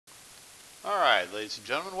Alright, ladies and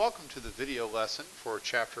gentlemen, welcome to the video lesson for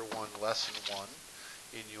Chapter 1, Lesson 1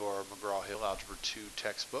 in your McGraw-Hill Algebra 2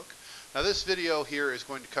 textbook. Now this video here is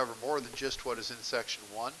going to cover more than just what is in Section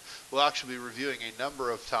 1. We'll actually be reviewing a number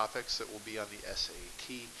of topics that will be on the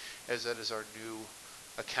SAT, as that is our new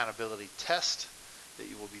accountability test that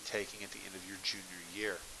you will be taking at the end of your junior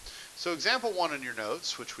year. So example 1 in your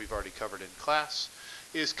notes, which we've already covered in class,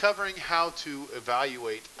 is covering how to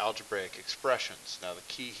evaluate algebraic expressions. Now the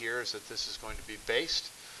key here is that this is going to be based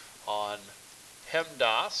on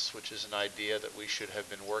PEMDAS, which is an idea that we should have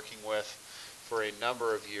been working with for a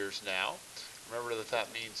number of years now. Remember that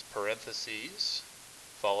that means parentheses,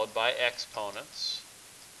 followed by exponents,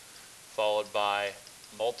 followed by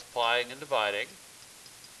multiplying and dividing,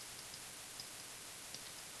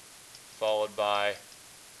 followed by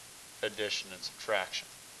addition and subtraction.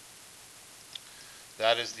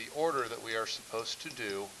 That is the order that we are supposed to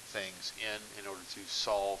do things in order to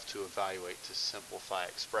solve, to evaluate, to simplify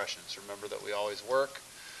expressions. Remember that we always work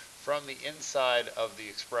from the inside of the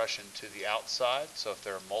expression to the outside. So if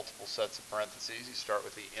there are multiple sets of parentheses, you start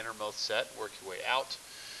with the innermost set, work your way out,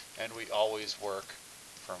 and we always work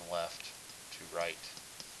from left to right.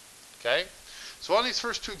 Okay? So on these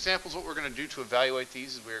first two examples, what we're going to do to evaluate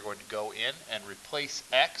these is we're going to go in and replace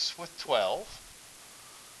x with 12.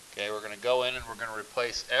 Okay, we're going to go in and we're going to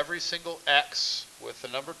replace every single x with the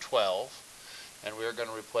number 12, and we're going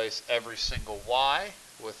to replace every single y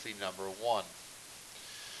with the number 1.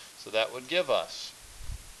 So that would give us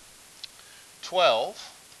 12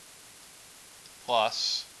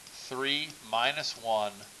 plus 3 minus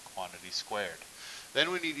 1 quantity squared.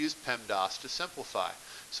 Then we need to use PEMDAS to simplify.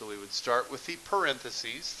 So we would start with the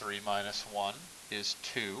parentheses. 3 minus 1 is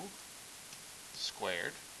 2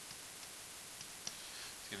 squared,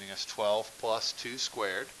 giving us 12 plus 2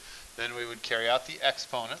 squared. Then we would carry out the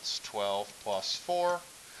exponents, 12 plus 4.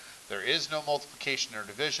 There is no multiplication or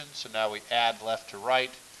division, so now we add left to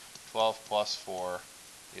right. 12 plus 4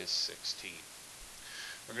 is 16.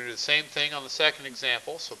 We're going to do the same thing on the second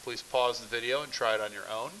example, so please pause the video and try it on your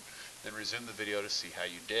own, then resume the video to see how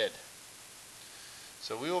you did.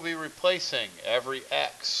 So we will be replacing every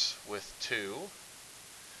x with 2,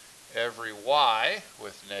 every y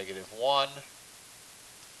with negative 1,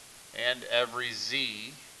 and every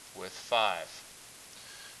z with 5.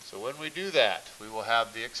 So when we do that, we will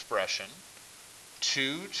have the expression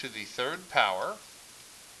 2 to the third power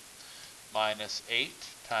minus 8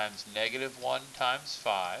 times negative 1 times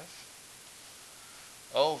 5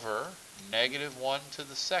 over negative 1 to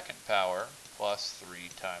the second power plus 3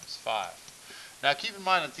 times 5. Now keep in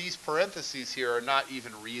mind that these parentheses here are not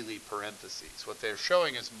even really parentheses. What they're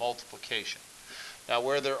showing is multiplication. Now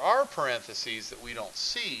where there are parentheses that we don't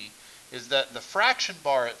see is that the fraction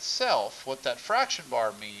bar itself, what that fraction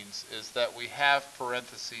bar means is that we have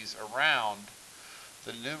parentheses around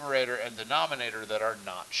the numerator and denominator that are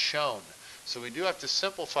not shown. So we do have to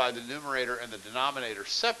simplify the numerator and the denominator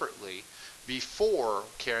separately before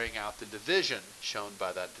carrying out the division shown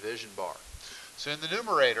by that division bar. So in the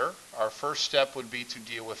numerator, our first step would be to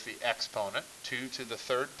deal with the exponent. 2 to the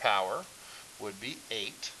third power would be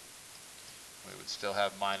 8. We would still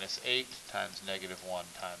have minus 8 times negative 1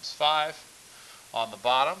 times 5. On the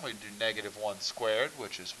bottom, we do negative 1 squared,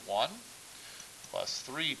 which is 1, plus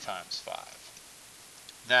 3 times 5.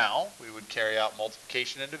 Now, we would carry out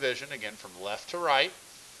multiplication and division, again from left to right.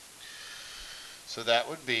 So that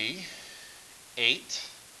would be 8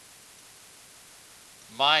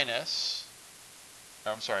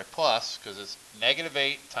 plus, because it's negative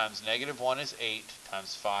 8 times negative 1 is 8,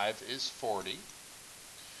 times 5 is 40,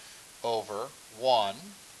 over 1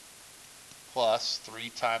 plus 3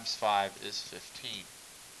 times 5 is 15.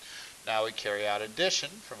 Now we carry out addition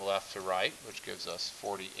from left to right, which gives us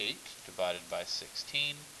 48 divided by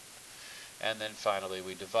 16. And then finally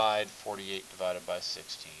we divide. 48 divided by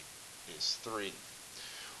 16 is 3.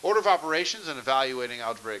 Order of operations and evaluating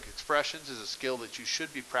algebraic expressions is a skill that you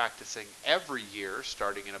should be practicing every year,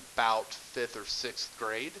 starting in about 5th or 6th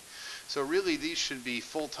grade. So really these should be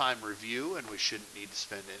full-time review, and we shouldn't need to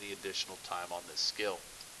spend any additional time on this skill.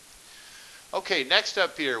 Okay, next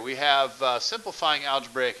up here we have simplifying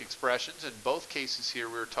algebraic expressions. In both cases here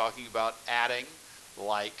we're talking about adding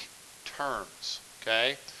like terms.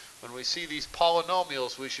 Okay, when we see these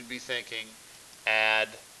polynomials we should be thinking add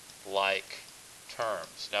like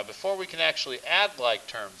terms. Now before we can actually add like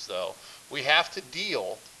terms though, we have to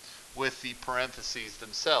deal with the parentheses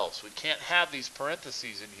themselves. We can't have these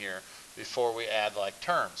parentheses in here before we add like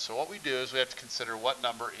terms. So what we do is we have to consider what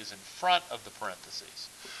number is in front of the parentheses.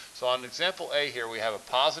 So on example A here we have a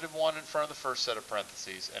positive 1 in front of the first set of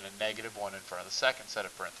parentheses and a negative 1 in front of the second set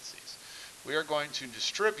of parentheses. We are going to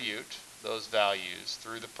distribute those values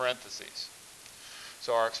through the parentheses.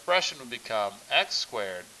 So our expression would become x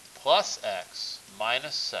squared plus x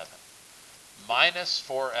minus 7 minus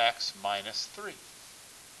 4x minus 3.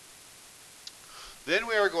 Then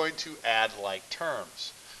we are going to add like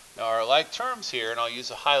terms. Now our like terms here, and I'll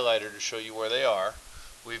use a highlighter to show you where they are,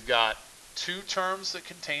 we've got two terms that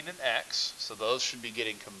contain an x, so those should be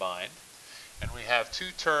getting combined. And we have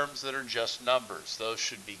two terms that are just numbers. Those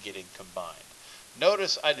should be getting combined.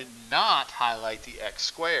 Notice I did not highlight the x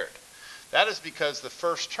squared. That is because the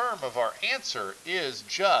first term of our answer is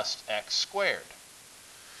just x squared.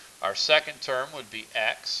 Our second term would be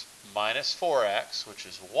x minus 4x, which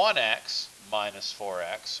is 1x minus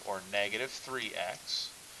 4x, or negative 3x.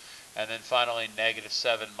 And then finally, negative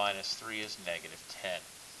 7 minus 3 is negative 10.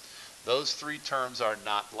 Those three terms are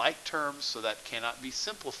not like terms, so that cannot be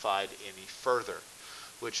simplified any further,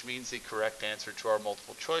 which means the correct answer to our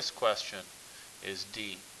multiple choice question is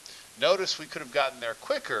D. Notice we could have gotten there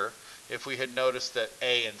quicker if we had noticed that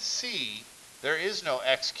A and C, there is no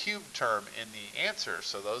x cubed term in the answer,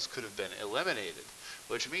 so those could have been eliminated,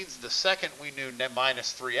 which means the second we knew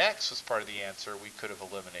minus 3x was part of the answer, we could have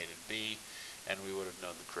eliminated B, and we would have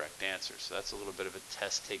known the correct answer. So that's a little bit of a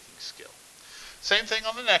test-taking skill. Same thing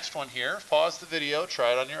on the next one here. Pause the video,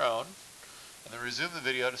 try it on your own, and then resume the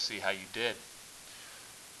video to see how you did.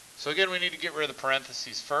 So again, we need to get rid of the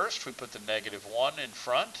parentheses first. We put the negative 1 in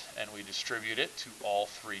front, and we distribute it to all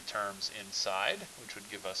three terms inside, which would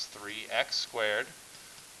give us 3x squared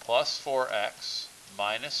plus 4x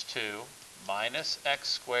minus 2 minus x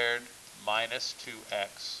squared minus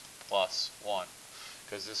 2x plus 1.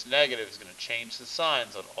 Because this negative is going to change the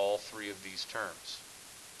signs on all three of these terms.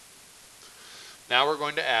 Now we're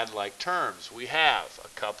going to add like terms. We have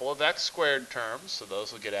a couple of x squared terms, so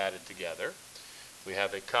those will get added together. We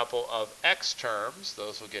have a couple of x terms,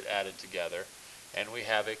 those will get added together. And we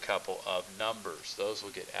have a couple of numbers, those will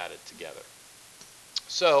get added together.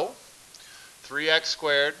 So 3x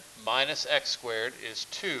squared minus x squared is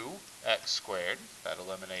 2x squared. That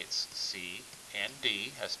eliminates C and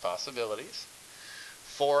D as possibilities.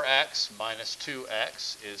 4x minus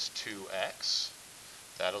 2x is 2x.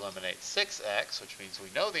 That eliminates 6x, which means we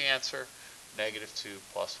know the answer. Negative 2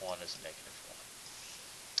 plus 1 is negative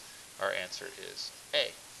 1. Our answer is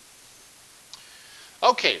A.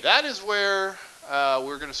 Okay, that is where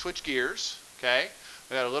we're going to switch gears. Okay,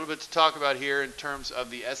 we got a little bit to talk about here in terms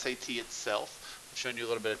of the SAT itself. I've shown you a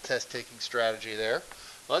little bit of test-taking strategy there.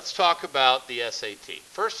 Let's talk about the SAT.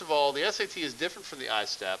 First of all, the SAT is different from the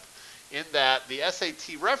I-STEP in that the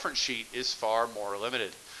SAT reference sheet is far more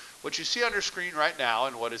limited. What you see on your screen right now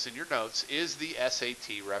and what is in your notes is the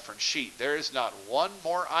SAT reference sheet. There is not one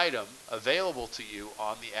more item available to you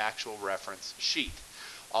on the actual reference sheet.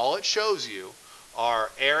 All it shows you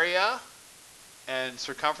are area and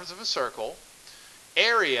circumference of a circle,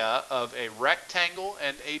 area of a rectangle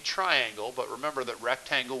and a triangle, but remember that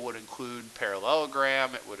rectangle would include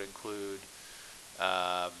parallelogram, it would include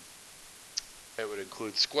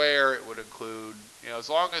square, it would include, as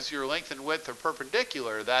long as your length and width are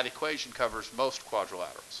perpendicular, that equation covers most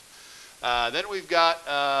quadrilaterals. Then we've got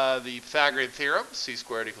the Pythagorean theorem, c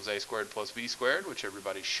squared equals a squared plus b squared, which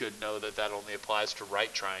everybody should know that only applies to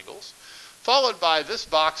right triangles. Followed by this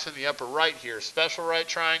box in the upper right here, special right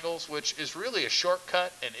triangles, which is really a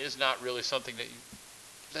shortcut and is not really something that you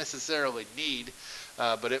necessarily need,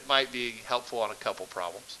 but it might be helpful on a couple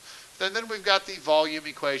problems. Then we've got the volume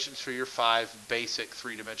equations for your 5 basic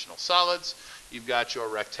three-dimensional solids. You've got your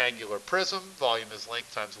rectangular prism, volume is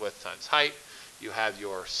length times width times height. You have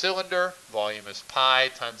your cylinder, volume is pi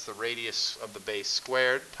times the radius of the base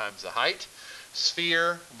squared times the height.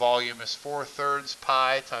 Sphere, volume is 4/3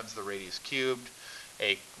 pi times the radius cubed.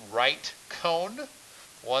 A right cone,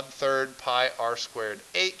 1/3 pi r squared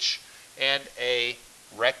h. And a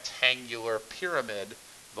rectangular pyramid,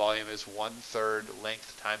 volume is 1/3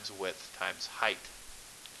 length times width times height.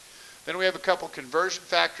 Then we have a couple conversion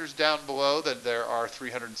factors down below, that there are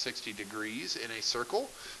 360 degrees in a circle,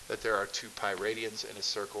 that there are 2 pi radians in a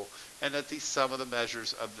circle, and that the sum of the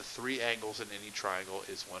measures of the three angles in any triangle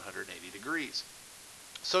is 180 degrees.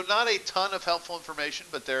 So not a ton of helpful information,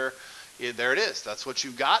 but there it is. That's what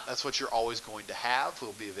you've got. That's what you're always going to have.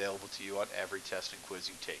 Will be available to you on every test and quiz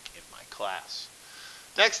you take in my class.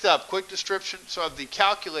 Next up, quick description of the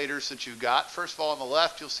calculators that you've got. First of all, on the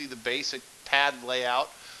left, you'll see the basic pad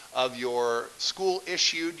layout of your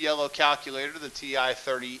school-issued yellow calculator, the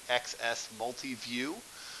TI-30XS Multi-View.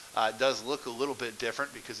 It does look a little bit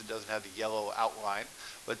different because it doesn't have the yellow outline,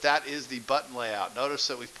 but that is the button layout. Notice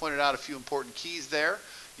that we've pointed out a few important keys there.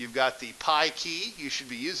 You've got the pi key. You should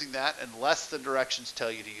be using that unless the directions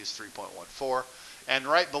tell you to use 3.14. And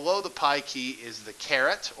right below the pi key is the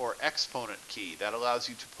caret or exponent key. That allows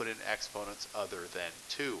you to put in exponents other than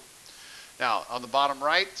 2. Now, on the bottom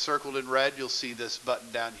right, circled in red, you'll see this button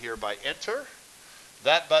down here by enter.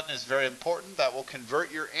 That button is very important. That will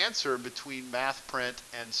convert your answer between math print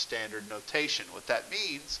and standard notation. What that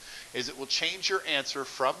means is it will change your answer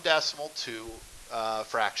from decimal to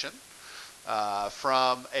fraction,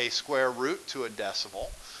 from a square root to a decimal.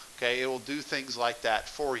 Okay, it will do things like that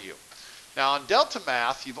for you. Now on Delta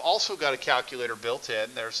Math, you've also got a calculator built in.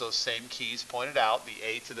 There's those same keys pointed out. The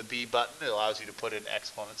A to the B button, it allows you to put in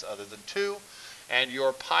exponents other than 2. And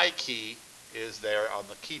your pi key is there on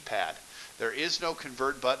the keypad. There is no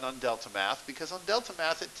convert button on Delta Math because on Delta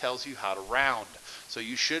Math it tells you how to round. So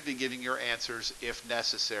you should be giving your answers, if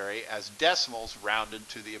necessary, as decimals rounded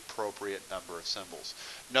to the appropriate number of symbols.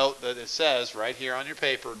 Note that it says right here on your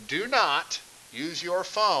paper, do not use your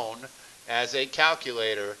phone as a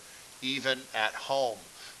calculator even at home.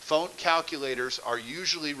 Phone calculators are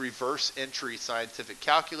usually reverse entry scientific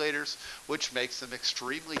calculators, which makes them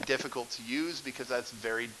extremely difficult to use because that's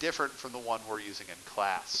very different from the one we're using in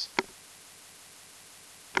class.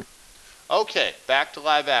 Okay, back to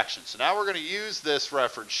live action. So now we're going to use this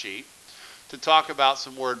reference sheet to talk about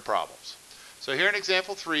some word problems. So here in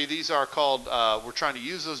example 3, these are called, we're trying to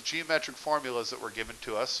use those geometric formulas that were given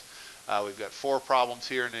to us. We've got 4 problems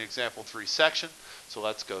here in the example 3 section, so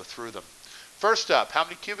let's go through them. First up, how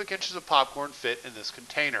many cubic inches of popcorn fit in this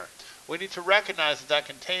container? We need to recognize that that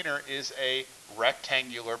container is a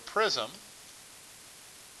rectangular prism.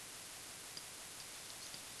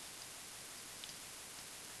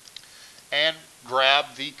 And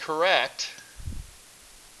grab the correct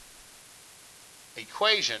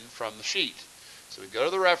equation from the sheet. So we go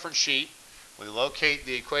to the reference sheet, we locate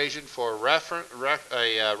the equation for a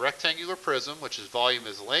rectangular prism, which is volume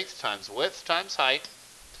is length times width times height,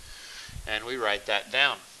 and we write that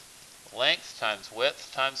down. Length times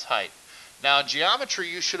width times height. Now in geometry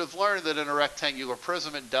you should have learned that in a rectangular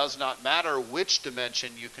prism it does not matter which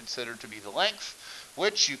dimension you consider to be the length,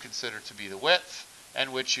 which you consider to be the width,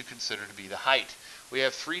 and which you consider to be the height. We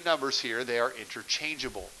have 3 numbers here. They are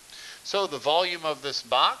interchangeable. So the volume of this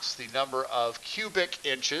box, the number of cubic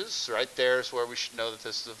inches, right there is where we should know that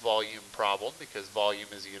this is a volume problem because volume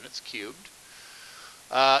is units cubed,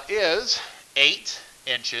 is 8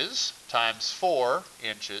 inches times 4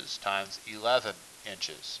 inches times 11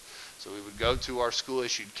 inches. So we would go to our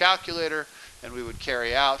school-issued calculator and we would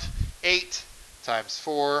carry out 8 times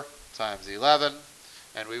 4 times 11,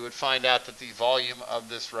 and we would find out that the volume of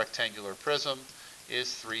this rectangular prism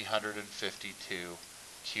is 352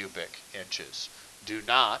 cubic inches. Do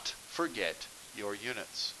not forget your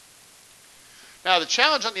units. Now the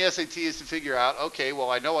challenge on the SAT is to figure out, okay,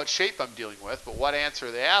 well I know what shape I'm dealing with, but what answer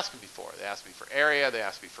are they asking me for? They ask me for area, they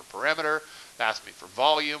ask me for perimeter, they ask me for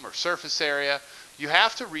volume or surface area. You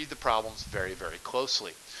have to read the problems very, very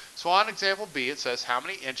closely. So on example B, it says, how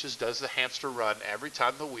many inches does the hamster run every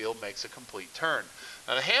time the wheel makes a complete turn?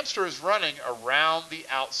 Now the hamster is running around the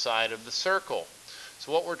outside of the circle.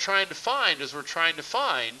 So what we're trying to find is we're trying to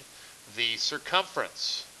find the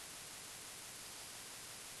circumference.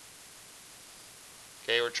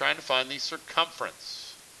 Okay, we're trying to find the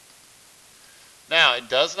circumference. Now, it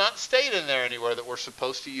does not state in there anywhere that we're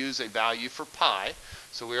supposed to use a value for pi,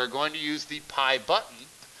 so we are going to use the pi button,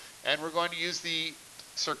 and we're going to use the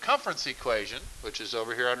circumference equation, which is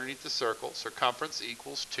over here underneath the circle. Circumference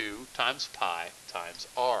equals 2 times pi times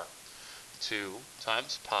r. 2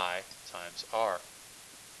 times pi times r.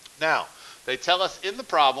 Now, they tell us in the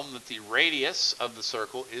problem that the radius of the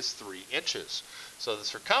circle is 3 inches. So the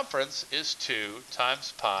circumference is 2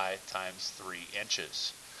 times pi times 3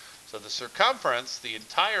 inches. So the circumference, the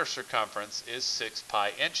entire circumference, is 6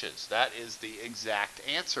 pi inches. That is the exact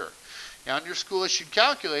answer. Now on your school-issued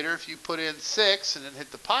calculator, if you put in 6 and then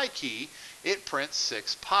hit the pi key, it prints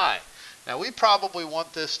 6 pi. Now we probably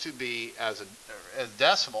want this to be as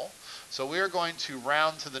decimal, so we are going to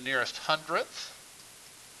round to the nearest hundredth.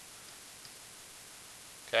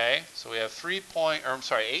 Okay, so we have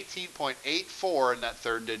 18.84, and that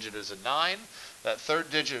third digit is a 9. That third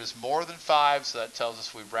digit is more than 5, so that tells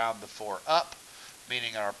us we round the 4 up,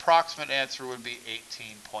 meaning our approximate answer would be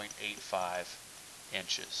 18.85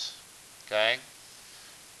 inches. Okay?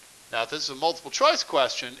 Now, if this is a multiple choice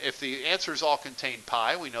question, if the answers all contain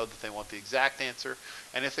pi, we know that they want the exact answer,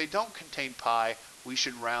 and if they don't contain pi, we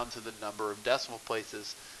should round to the number of decimal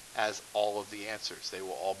places as all of the answers. They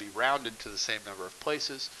will all be rounded to the same number of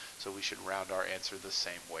places, so we should round our answer the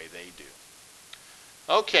same way they do.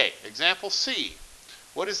 Okay, example C.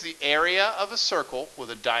 What is the area of a circle with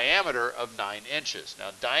a diameter of 9 inches?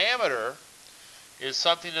 Now, diameter is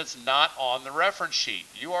something that's not on the reference sheet.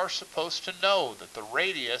 You are supposed to know that the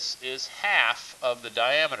radius is half of the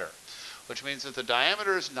diameter, which means that the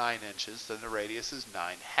diameter is 9 inches, then the radius is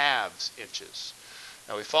 9/2 inches.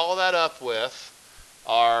 Now we follow that up with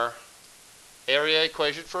our area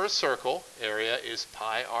equation for a circle. Area is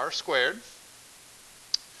pi r squared.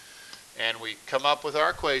 And we come up with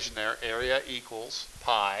our equation there. Area equals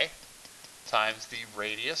pi times the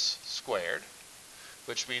radius squared,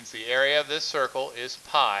 which means the area of this circle is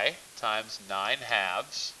pi times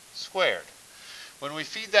 9/2 squared. When we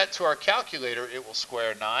feed that to our calculator, it will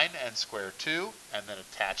square 9 and square 2, and then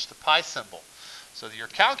attach the pi symbol. So your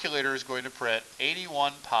calculator is going to print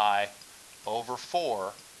 81 pi over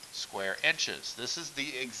 4 square inches. This is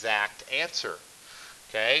the exact answer.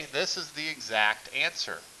 Okay, this is the exact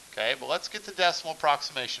answer. Okay, but let's get the decimal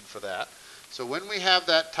approximation for that. So when we have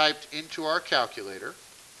that typed into our calculator,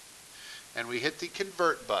 and we hit the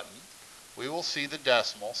convert button, we will see the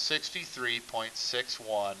decimal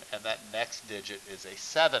 63.61, and that next digit is a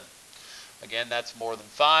 7. Again, that's more than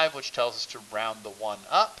 5, which tells us to round the 1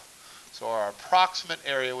 up. So our approximate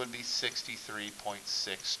area would be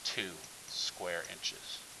 63.62 square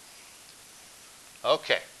inches.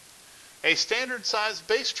 Okay. A standard sized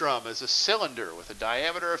bass drum is a cylinder with a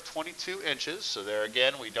diameter of 22 inches. So there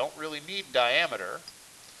again, we don't really need diameter.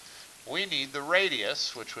 We need the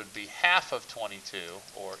radius, which would be half of 22,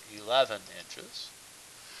 or 11 inches,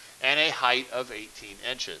 and a height of 18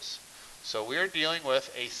 inches. So we're dealing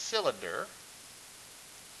with a cylinder.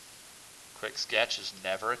 Quick sketch is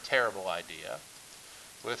never a terrible idea.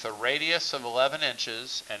 With a radius of 11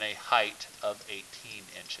 inches and a height of 18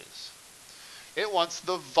 inches. It wants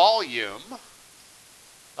the volume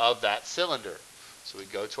of that cylinder. So we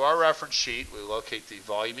go to our reference sheet, we locate the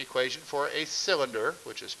volume equation for a cylinder,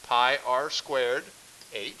 which is pi r squared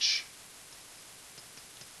h.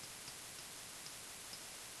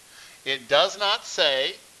 It does not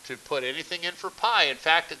say to put anything in for pi. In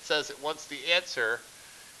fact, it says it wants the answer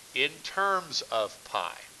in terms of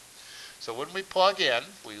pi. So when we plug in,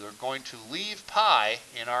 we are going to leave pi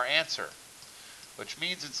in our answer, which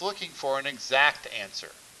means it's looking for an exact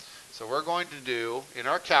answer. So we're going to do, in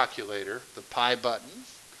our calculator, the pi button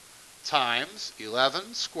times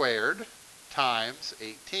 11 squared times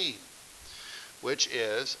 18, which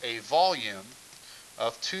is a volume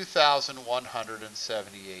of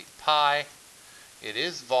 2,178 pi. It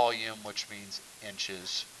is volume, which means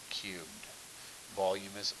inches cubed.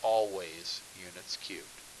 Volume is always units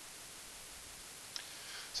cubed.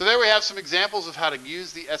 So there we have some examples of how to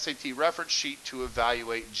use the SAT reference sheet to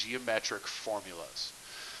evaluate geometric formulas.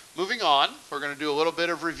 Moving on, we're going to do a little bit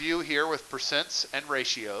of review here with percents and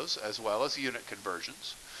ratios, as well as unit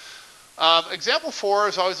conversions. Example 4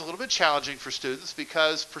 is always a little bit challenging for students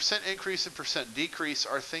because percent increase and percent decrease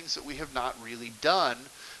are things that we have not really done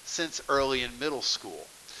since early in middle school.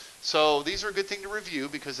 So these are a good thing to review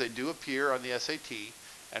because they do appear on the SAT,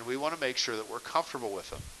 and we want to make sure that we're comfortable with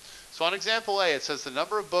them. So on example A, it says the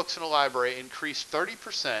number of books in a library increased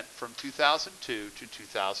 30% from 2002 to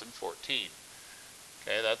 2014.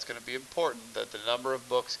 Okay, that's going to be important that the number of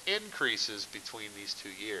books increases between these 2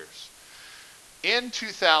 years. In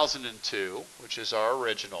 2002, which is our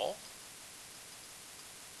original,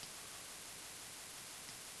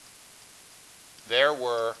 there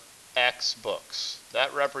were X books.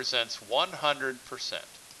 That represents 100%.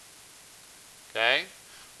 Okay?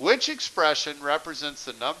 Which expression represents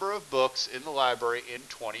the number of books in the library in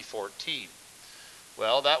 2014?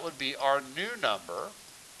 Well, that would be our new number,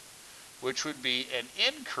 which would be an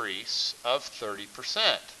increase of 30%.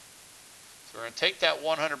 So we're going to take that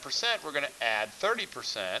 100%, we're going to add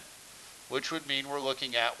 30%, which would mean we're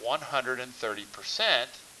looking at 130%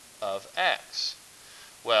 of X.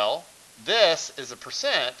 Well, this is a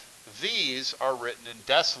percent. These are written in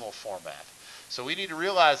decimal format. So we need to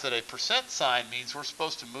realize that a percent sign means we're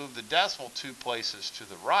supposed to move the decimal 2 places to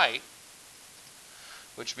the right,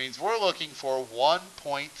 which means we're looking for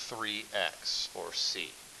 1.3x, or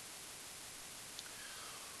C.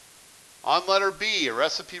 On letter B, a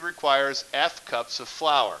recipe requires F cups of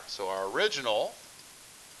flour. So our original,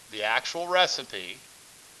 the actual recipe,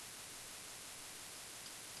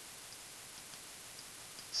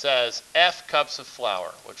 says F cups of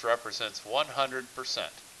flour, which represents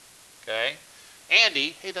 100%. Okay?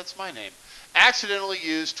 Andy, hey, that's my name, accidentally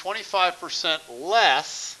used 25%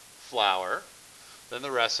 less flour than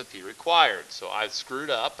the recipe required. So I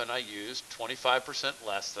screwed up and I used 25%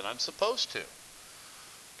 less than I'm supposed to.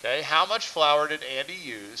 Okay, how much flour did Andy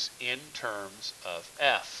use in terms of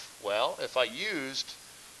F? Well, if I used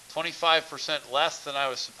 25% less than I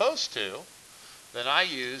was supposed to, then I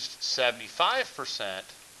used 75%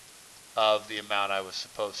 of the amount I was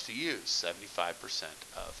supposed to use, 75%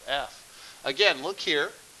 of f. Again, look here.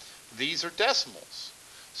 These are decimals.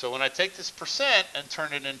 So when I take this percent and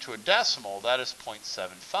turn it into a decimal, that is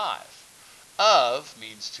 0.75. Of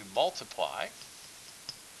means to multiply.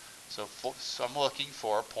 So I'm looking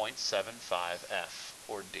for 0.75f,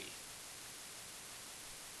 or D.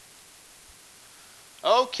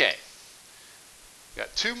 Okay.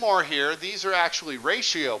 Got two more here. These are actually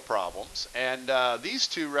ratio problems, and these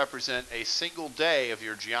two represent a single day of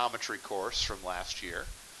your geometry course from last year.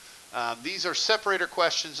 These are separator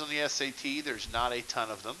questions on the SAT. There's not a ton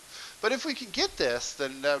of them. But if we can get this,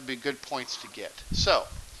 then that would be good points to get. So,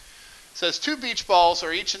 it says two beach balls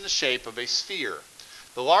are each in the shape of a sphere.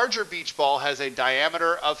 The larger beach ball has a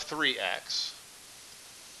diameter of 3x,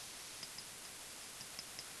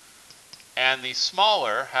 and the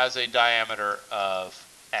smaller has a diameter of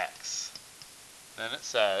x. Then it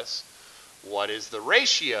says, what is the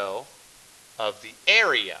ratio of the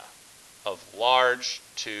area of large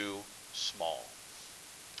to small?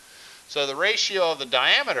 So the ratio of the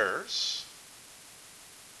diameters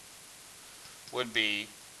would be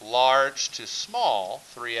large to small,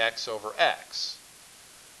 3x over x.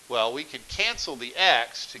 Well, we can cancel the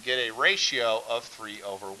x to get a ratio of 3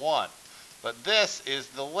 over 1. But this is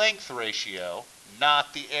the length ratio,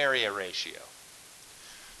 not the area ratio.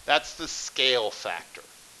 That's the scale factor.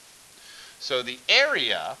 So the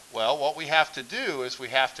area, well, what we have to do is we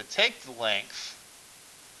have to take the length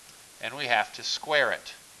and we have to square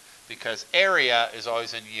it, because area is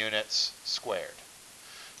always in units squared.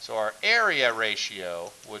 So our area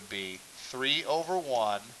ratio would be 3 over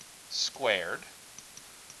 1 squared,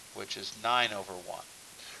 which is 9 over 1.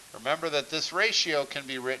 Remember that this ratio can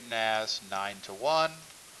be written as 9 to 1,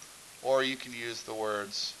 or you can use the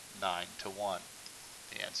words 9 to 1.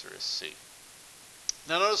 The answer is C.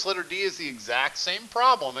 Now notice letter D is the exact same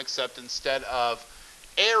problem, except instead of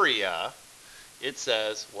area, it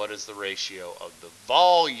says, what is the ratio of the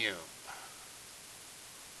volume?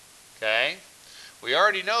 Okay? We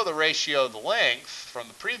already know the ratio of the length from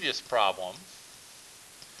the previous problem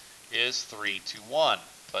is 3 to 1.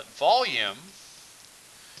 But volume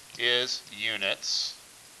is units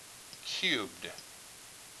cubed.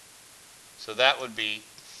 So that would be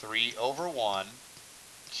 3 over 1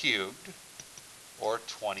 cubed, or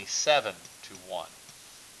 27 to 1,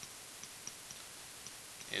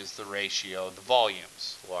 is the ratio of the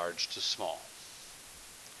volumes, large to small.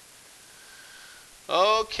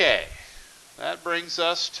 Okay, that brings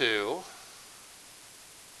us to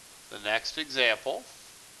the next example.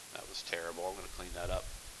 That was terrible. I'm going to clean that up.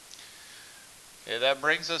 Okay, that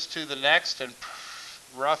brings us to the next and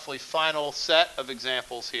roughly final set of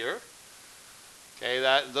examples here.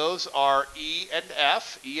 Okay, those are E and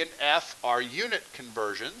F. E and F are unit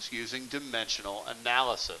conversions using dimensional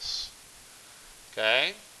analysis.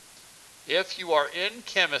 Okay, if you are in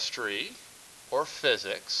chemistry or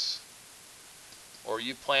physics, or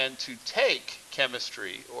you plan to take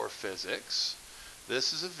chemistry or physics,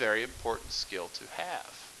 this is a very important skill to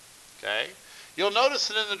have. Okay, you'll notice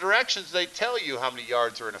that in the directions they tell you how many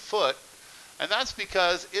yards are in a foot, and that's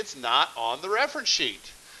because it's not on the reference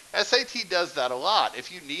sheet. SAT does that a lot.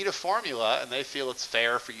 If you need a formula and they feel it's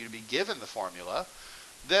fair for you to be given the formula,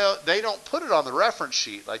 they don't put it on the reference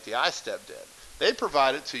sheet like the I-STEP did. They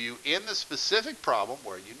provide it to you in the specific problem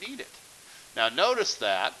where you need it. Now notice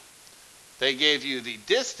that they gave you the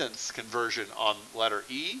distance conversion on letter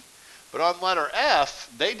E, but on letter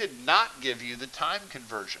F, they did not give you the time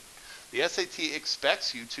conversion. The SAT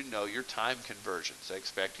expects you to know your time conversions. They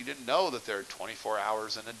expect you to know that there are 24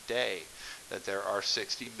 hours in a day, that there are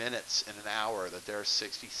 60 minutes in an hour, that there are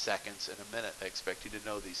 60 seconds in a minute. They expect you to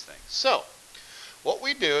know these things. So, what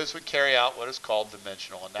we do is we carry out what is called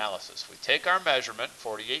dimensional analysis. We take our measurement,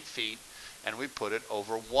 48 feet, and we put it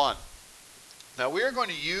over 1. Now we are going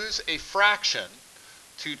to use a fraction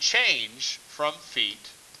to change from feet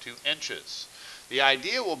to inches. The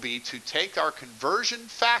idea will be to take our conversion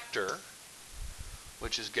factor,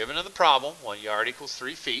 which is given in the problem, 1 yard equals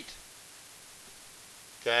 3 feet,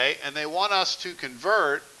 okay, and they want us to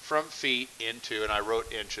convert from feet into, and I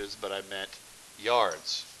wrote inches, but I meant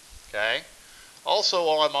yards, okay. Also,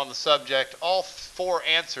 while I'm on the subject, all 4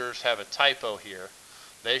 answers have a typo here.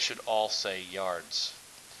 They should all say yards.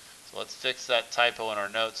 So let's fix that typo in our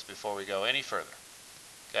notes before we go any further,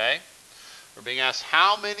 okay. We're being asked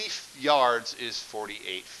how many yards is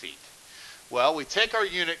 48 feet. Well, we take our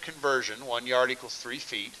unit conversion, 1 yard equals 3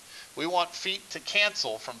 feet. We want feet to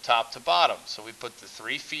cancel from top to bottom, so we put the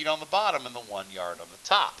 3 feet on the bottom and the 1 yard on the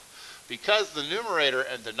top. Because the numerator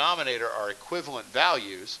and denominator are equivalent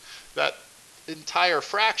values, that entire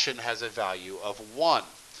fraction has a value of 1.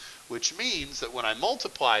 which means that when I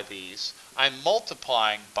multiply these, I'm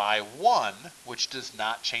multiplying by 1, which does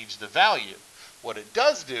not change the value. What it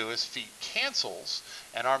does do is feet cancels,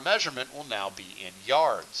 and our measurement will now be in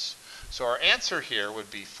yards. So our answer here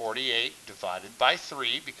would be 48 divided by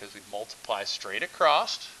 3, because we multiply straight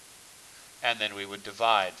across, and then we would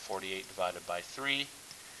divide. 48 divided by 3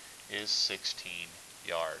 is 16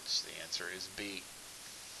 yards. The answer is B.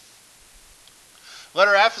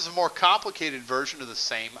 Letter F is a more complicated version of the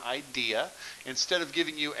same idea. Instead of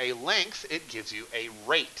giving you a length, it gives you a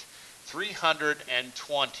rate.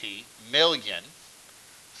 320 million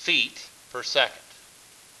feet per second.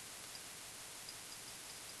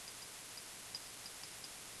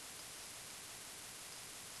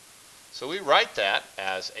 So we write that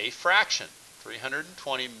as a fraction,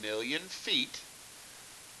 320 million feet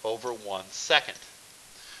over 1 second.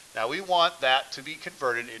 Now we want that to be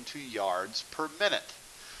converted into yards per minute.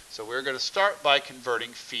 So we're going to start by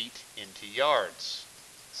converting feet into yards.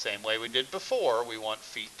 Same way we did before, we want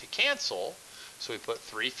feet to cancel. So we put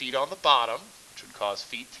 3 feet on the bottom, which would cause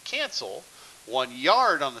feet to cancel, 1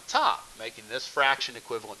 yard on the top, making this fraction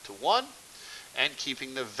equivalent to 1, and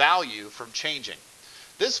keeping the value from changing.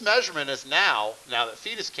 This measurement is now that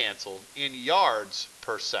feet is canceled, in yards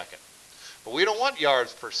per second. But we don't want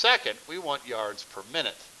yards per second, we want yards per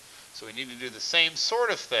minute. So we need to do the same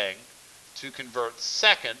sort of thing to convert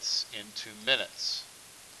seconds into minutes.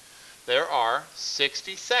 There are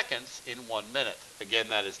 60 seconds in 1 minute. Again,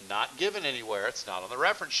 that is not given anywhere. It's not on the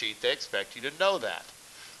reference sheet. They expect you to know that.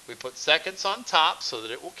 We put seconds on top so that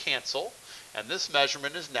it will cancel, and this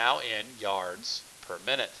measurement is now in yards per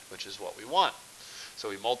minute, which is what we want. So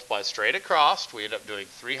we multiply straight across. We end up doing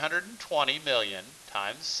 320 million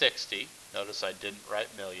times 60. Notice I didn't write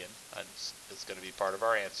million. It's going to be part of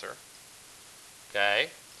our answer. Okay?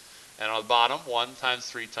 And on the bottom, 1 times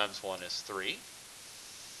 3 times 1 is 3.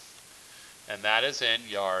 And that is in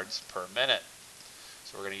yards per minute.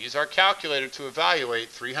 So we're going to use our calculator to evaluate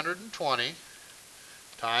 320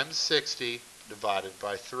 times 60 divided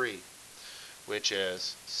by 3, which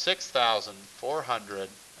is 6,400,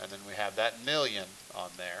 and then we have that million on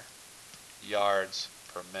there, yards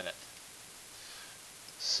per minute.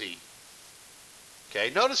 C. Okay,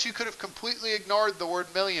 notice you could have completely ignored the word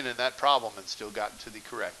million in that problem and still gotten to the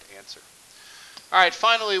correct answer. All right,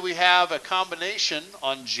 finally we have a combination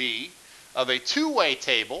on G of a two-way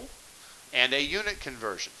table and a unit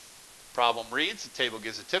conversion. The problem reads, the table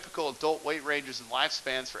gives a typical adult weight ranges and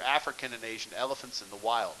lifespans for African and Asian elephants in the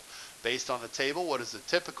wild. Based on the table, what is the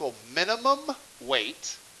typical minimum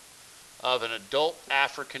weight of an adult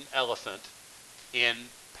African elephant in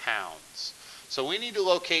pounds? So we need to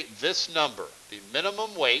locate this number, the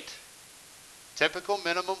minimum weight, typical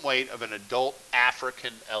minimum weight of an adult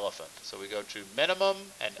African elephant. So we go to minimum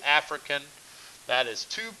and African, that is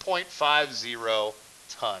 2.50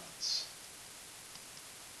 tons.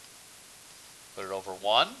 Put it over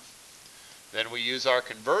 1. Then we use our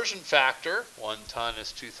conversion factor. 1 ton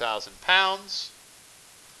is 2,000 pounds.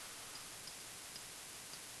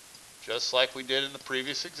 Just like we did in the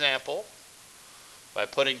previous example. By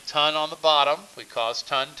putting ton on the bottom, we cause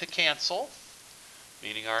ton to cancel,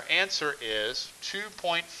 meaning our answer is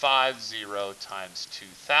 2.50 times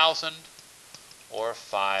 2,000, or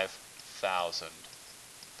 5,000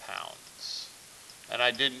 pounds. And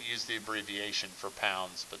I didn't use the abbreviation for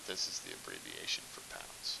pounds, but this is the abbreviation for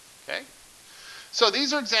pounds. Okay? So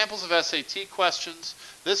these are examples of SAT questions.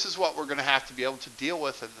 This is what we're going to have to be able to deal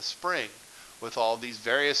with in the spring with all these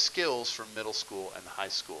various skills from middle school and high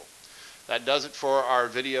school. That does it for our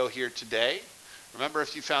video here today. Remember,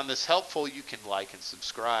 if you found this helpful, you can like and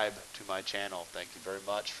subscribe to my channel. Thank you very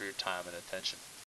much for your time and attention.